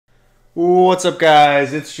What's up,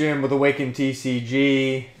 guys? It's Jim with Awaken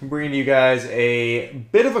TCG. I'm bringing you guys a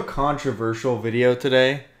bit of a controversial video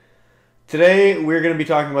today. Today, we're going to be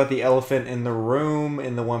talking about the elephant in the room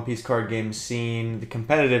in the One Piece card game scene, the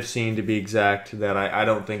competitive scene to be exact, that I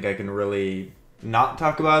don't think I can really not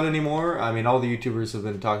talk about anymore. I mean, all the YouTubers have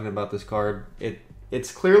been talking about this card.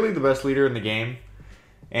 It's clearly the best leader in the game,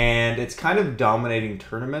 and it's kind of dominating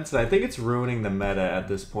tournaments, and I think it's ruining the meta at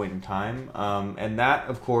this point in time. And that,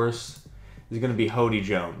 of course, is going to be Hody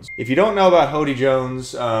Jones. If you don't know about Hody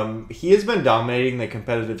Jones, he has been dominating the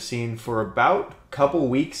competitive scene for about a couple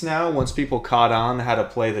weeks now, once people caught on how to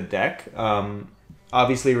play the deck.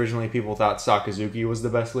 Obviously, originally people thought Sakazuki was the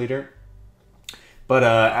best leader. But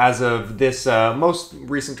as of this most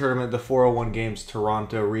recent tournament, the 401 Games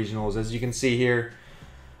Toronto Regionals, as you can see here,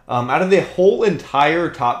 out of the whole entire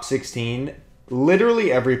top 16,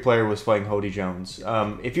 literally every player was playing Hody Jones.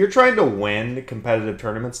 If you're trying to win competitive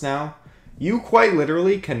tournaments now, you quite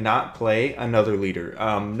literally cannot play another leader.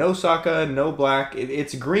 No Sokka, no Black.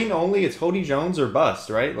 It's green only. It's Hody Jones or bust,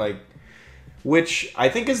 right? Like, which I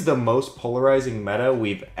think is the most polarizing meta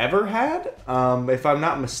we've ever had. If I'm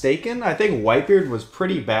not mistaken, I think Whitebeard was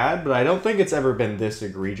pretty bad, but I don't think it's ever been this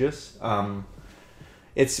egregious.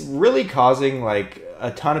 It's really causing like a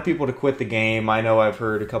ton of people to quit the game. I know I've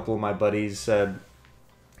heard a couple of my buddies said,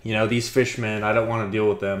 you know, these fishmen, I don't want to deal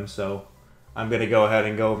with them, so I'm going to go ahead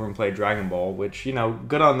and go over and play Dragon Ball, which, you know,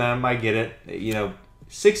 good on them. I get it. You know,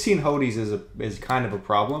 16 Hodys is kind of a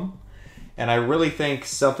problem, and I really think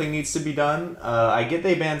something needs to be done. I get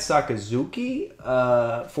they banned Sakazuki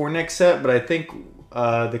for next set, but I think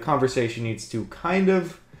the conversation needs to kind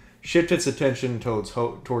of shift its attention towards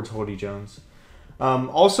Hody Jones.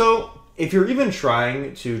 Also, if you're even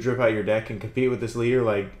trying to drip out your deck and compete with this leader,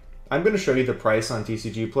 like, I'm going to show you the price on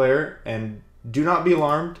TCG Player, and do not be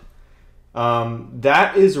alarmed.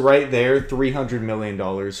 That is right there, $300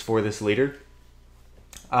 million for this leader.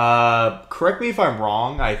 Correct me if I'm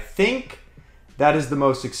wrong. I think that is the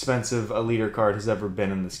most expensive a leader card has ever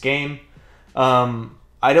been in this game.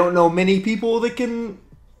 I don't know many people that can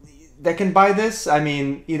buy this. I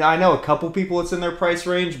mean, you know, I know a couple people it's in their price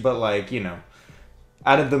range, but like, you know,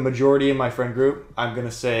 out of the majority of my friend group, I'm gonna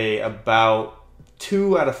say about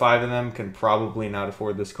 2 out of 5 of them can probably not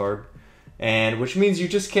afford this card. And which means you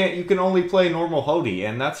just can't, you can only play normal Hody,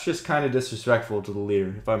 and that's just kind of disrespectful to the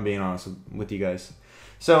leader, if I'm being honest with you guys.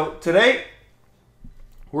 So today,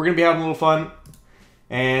 we're going to be having a little fun,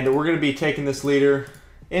 and we're going to be taking this leader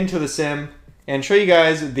into the sim, and show you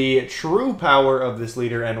guys the true power of this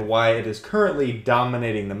leader and why it is currently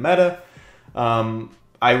dominating the meta.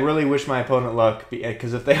 I really wish my opponent luck,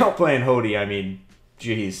 because if they don't play in Hody, I mean,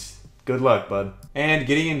 geez. Good luck, bud. And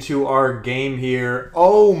getting into our game here.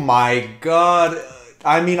 Oh my god.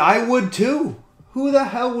 I mean, I would too. Who the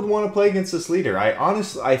hell would want to play against this leader?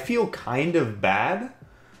 I feel kind of bad.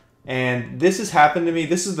 And this has happened to me.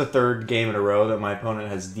 This is the 3rd game in a row that my opponent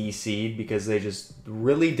has DC'd because they just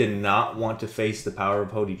really did not want to face the power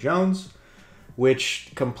of Hody Jones,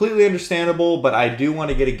 which completely understandable, but I do want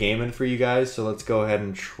to get a game in for you guys, so let's go ahead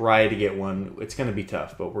and try to get one. It's going to be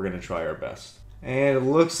tough, but we're going to try our best. And it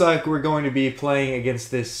looks like we're going to be playing against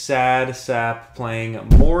this sad sap playing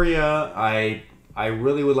Moria. I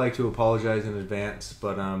really would like to apologize in advance,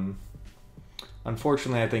 but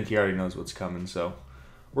unfortunately I think he already knows what's coming, so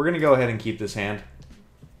we're going to go ahead and keep this hand.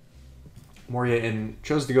 Moria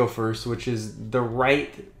chose to go first, which is the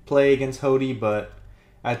right play against Hody, but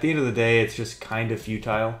at the end of the day it's just kind of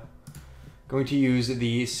futile. Going to use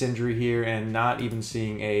the Sindri here and not even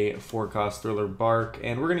seeing a 4-cost Thriller Bark.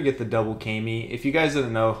 And we're going to get the double Kami. If you guys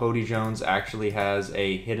didn't know, Hody Jones actually has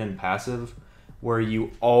a hidden passive where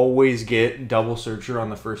you always get double Searcher on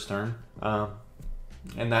the first turn. And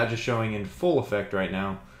that just showing in full effect right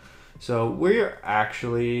now. So we're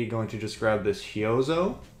actually going to just grab this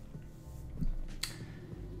Hyozo.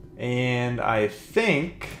 And I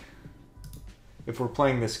think if we're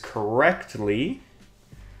playing this correctly,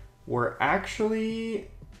 we're actually...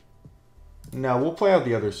 No, we'll play out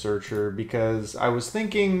the other Searcher because I was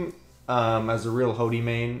thinking as a real Hody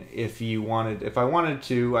main, if I wanted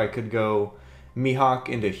to, I could go Mihawk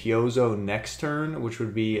into Hyozo next turn, which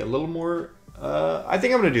would be a little more... I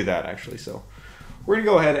think I'm going to do that actually, so we're going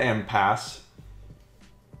to go ahead and pass.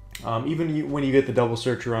 Even when you get the double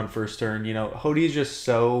Searcher on first turn, you know, Hody is just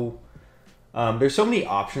so... there's so many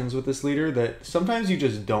options with this leader that sometimes you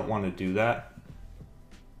just don't want to do that.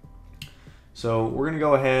 So we're going to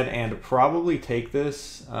go ahead and probably take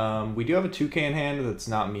this. We do have a 2K in hand that's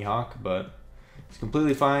not Mihawk, but it's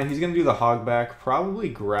completely fine. He's going to do the hog back, probably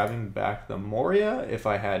grabbing back the Moria, if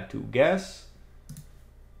I had to guess.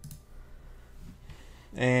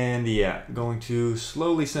 And yeah, going to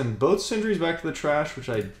slowly send both Sindris back to the trash, which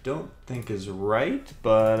I don't think is right,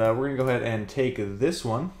 but we're going to go ahead and take this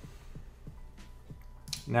one.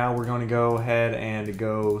 Now we're going to go ahead and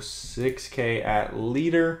go 6k at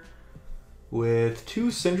leader with 2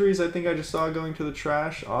 Sindris I think I just saw going to the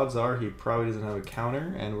trash. Odds are he probably doesn't have a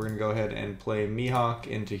counter, and we're going to go ahead and play Mihawk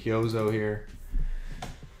into Hyozo here,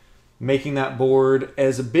 making that board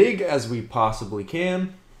as big as we possibly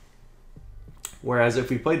can. Whereas if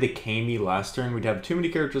we played the Kami last turn, we'd have too many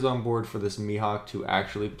characters on board for this Mihawk to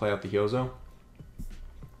actually play out the Hyozo.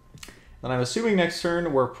 And I'm assuming next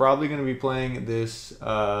turn we're probably going to be playing this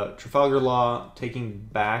Trafalgar Law, taking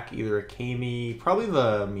back either a Kami, probably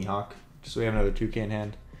the Mihawk, just so we have another 2k in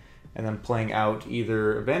hand, and then playing out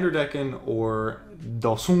either Vanderdecken or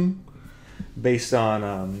Dalsung, based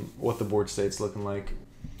on what the board state's looking like.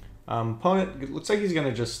 Opponent, it looks like he's going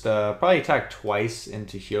to just probably attack twice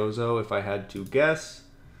into Hyozo, if I had to guess.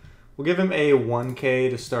 We'll give him a 1k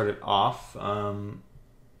to start it off. And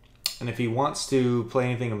if he wants to play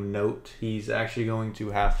anything of note, he's actually going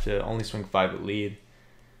to have to only swing 5 at lead.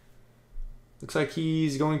 Looks like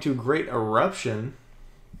he's going to Great Eruption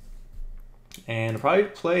and probably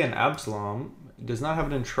play an Absalom. He does not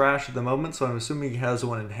have it in trash at the moment, so I'm assuming he has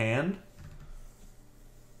one in hand.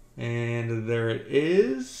 And there it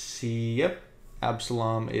is. Yep,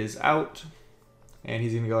 Absalom is out. And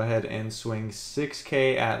he's going to go ahead and swing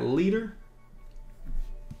 6k at leader,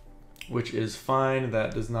 which is fine.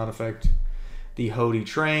 That does not affect the Hody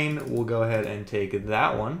train. We'll go ahead and take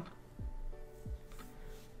that one.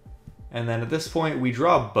 And then at this point, we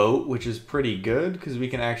draw a boat, which is pretty good because we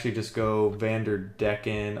can actually just go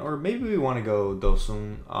Vanderdecken, or maybe we want to go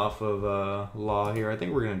Dosun off of Law here. I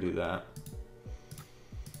think we're going to do that.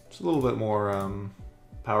 It's a little bit more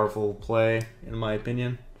powerful play, in my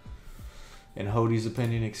opinion. In Hody's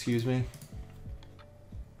opinion, excuse me.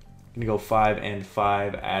 Gonna go 5 and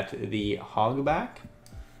 5 at the Hogback.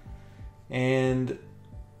 And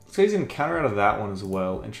so he's gonna counter out of that one as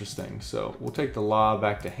well. Interesting. So we'll take the Law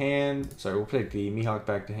back to hand. Sorry, we'll take the Mihawk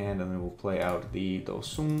back to hand, and then we'll play out the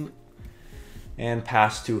Dosun and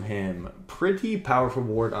pass to him. Pretty powerful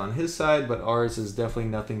board on his side, but ours is definitely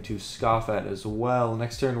nothing to scoff at as well.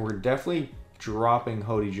 Next turn, we're definitely dropping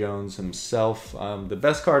Hody Jones himself. The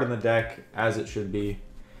best card in the deck, as it should be,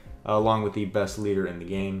 along with the best leader in the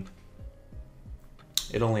game.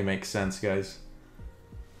 It only makes sense, guys.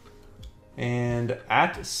 And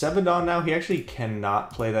at Sevendon now, he actually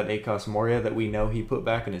cannot play that 8-cost Moria that we know he put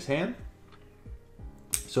back in his hand.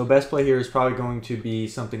 So best play here is probably going to be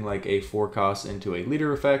something like a 4-cost into a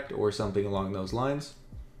leader effect or something along those lines.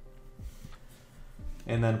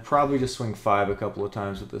 And then probably just swing 5 a couple of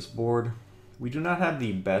times with this board. We do not have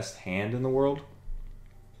the best hand in the world.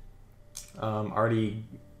 Already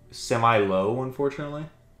semi-low, unfortunately.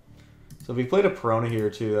 So if we played a Perona here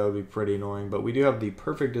too, that would be pretty annoying. But we do have the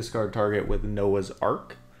perfect discard target with Noah's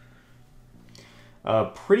Ark.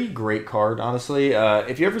 Pretty great card, honestly.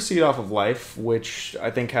 If you ever see it off of life, which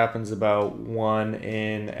I think happens about 1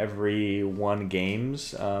 in every 1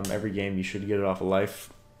 games, every game you should get it off of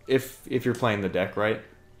life, if you're playing the deck right.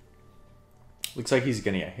 Looks like he's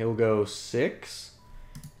gonna, yeah, he'll go 6,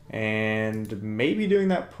 and maybe doing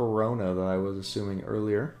that Perona that I was assuming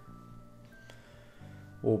earlier.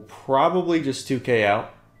 We'll probably just 2k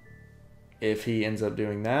out if he ends up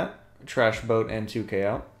doing that. Trash boat and 2k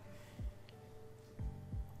out.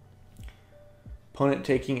 Opponent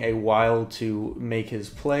taking a while to make his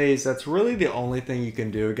plays. That's really the only thing you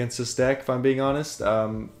can do against this deck, if I'm being honest.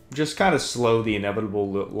 Just kind of slow the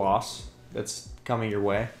inevitable loss that's coming your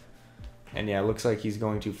way. And yeah, it looks like he's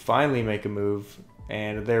going to finally make a move.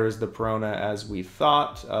 And there is the Perona as we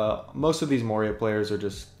thought. Most of these Moria players are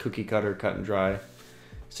just cookie cutter, cut and dry.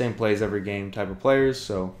 Same plays every game type of players,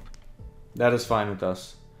 so that is fine with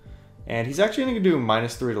us. And he's actually going to do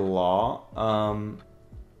 -3 to Law.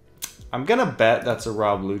 I'm going to bet that's a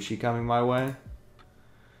Rob Lucci coming my way.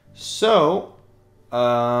 So,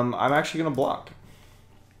 I'm actually going to block.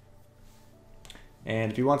 And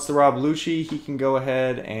if he wants to Rob Lucci, he can go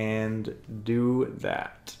ahead and do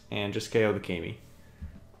that. And just KO the Kami.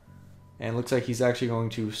 And looks like he's actually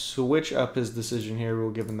going to switch up his decision here.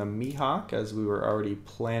 We'll give him the Mihawk, as we were already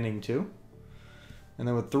planning to. And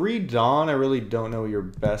then with 3 Dawn, I really don't know what your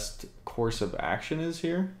best course of action is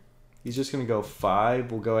here. He's just going to go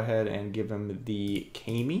 5. We'll go ahead and give him the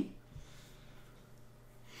Kami.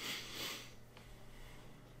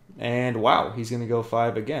 And wow, he's going to go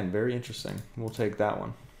 5 again. Very interesting. We'll take that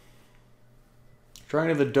one. Trying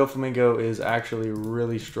to the Doflamingo is actually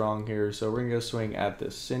really strong here. So we're going to go swing at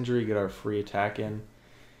this Sindri, get our free attack in.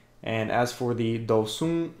 And as for the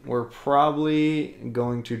Dosung, we're probably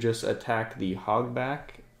going to just attack the Hogback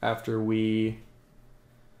after we...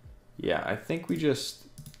 Yeah, I think we just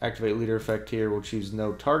activate leader effect here. We'll choose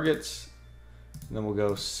no targets. And then we'll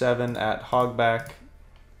go 7 at Hogback.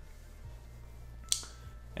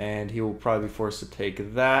 And he will probably be forced to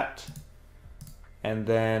take that. And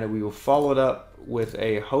then we will follow it up with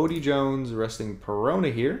a Hody Jones resting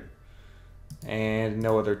Perona here. And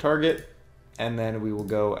no other target. And then we will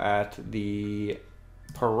go at the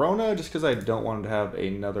Perona just because I don't want him to have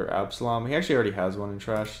another Absalom. He actually already has one in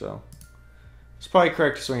trash, so it's probably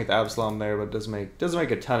correct to swing at the Absalom there, but it doesn't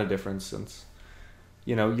make a ton of difference since,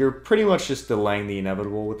 you know, you're pretty much just delaying the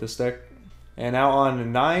inevitable with this deck. And now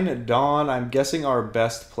on 9 Dawn, I'm guessing our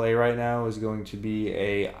best play right now is going to be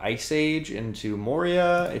a Ice Age into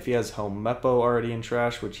Moria. If he has Helmeppo already in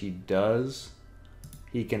trash, which he does,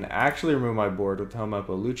 he can actually remove my board with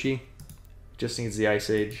Helmeppo Lucci. Just needs the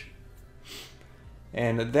Ice Age.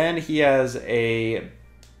 And then he has a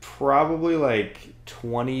probably like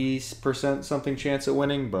 20% something chance at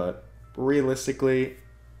winning, but realistically,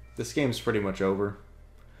 this game's pretty much over.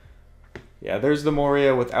 Yeah, there's the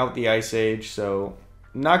Moria without the Ice Age, so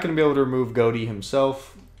not going to be able to remove Godi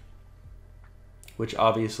himself, which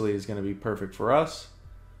obviously is going to be perfect for us.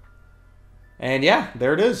 And yeah,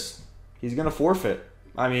 there it is. He's going to forfeit.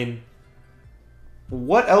 I mean,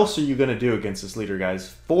 what else are you going to do against this leader, guys?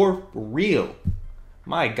 For real.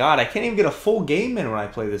 My God, I can't even get a full game in when I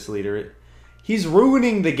play this leader. He's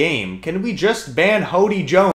ruining the game. Can we just ban Hody Jones?